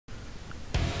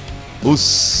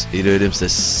Us, Impz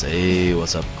desu. Hey,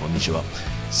 what's up? Konnichiwa.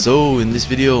 So, in this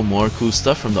video, more cool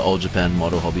stuff from the All Japan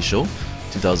Moto Hobby Show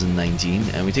 2019,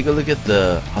 and we take a look at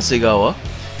the Hasegawa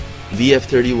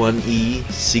VF-31E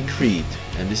Seigfried,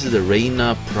 and this is the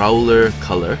Reina Prowler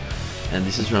color, and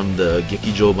this is from the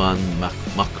Gekijoban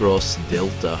Macross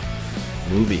Delta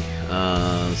movie.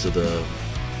 So the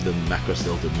Macross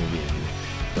Delta movie,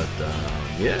 but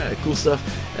yeah, cool stuff.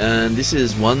 And this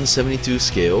is 1/72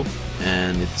 scale,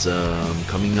 and it's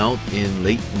coming out in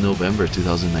late November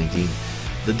 2019.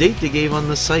 The date they gave on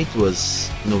the site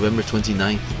was November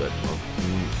 29th, but well,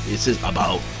 it says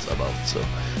about, so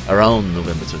around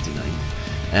November 29th,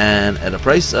 and at a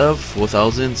price of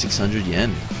 4,600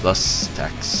 yen plus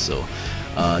tax, so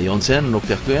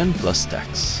 4,600 yen plus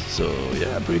tax. So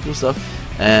yeah, pretty cool stuff.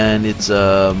 And it's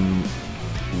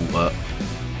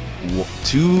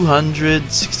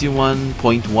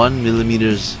 261.1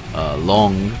 millimeters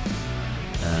long,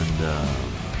 and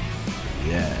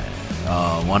yeah,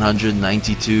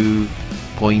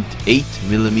 192.8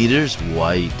 millimeters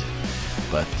wide.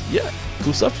 But yeah,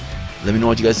 cool stuff. Let me know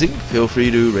what you guys think. Feel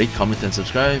free to rate, comment, and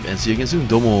subscribe. And see you again soon.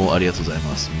 どうもありがとうござい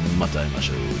ます。また会いま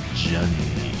しょう。じゃあねー。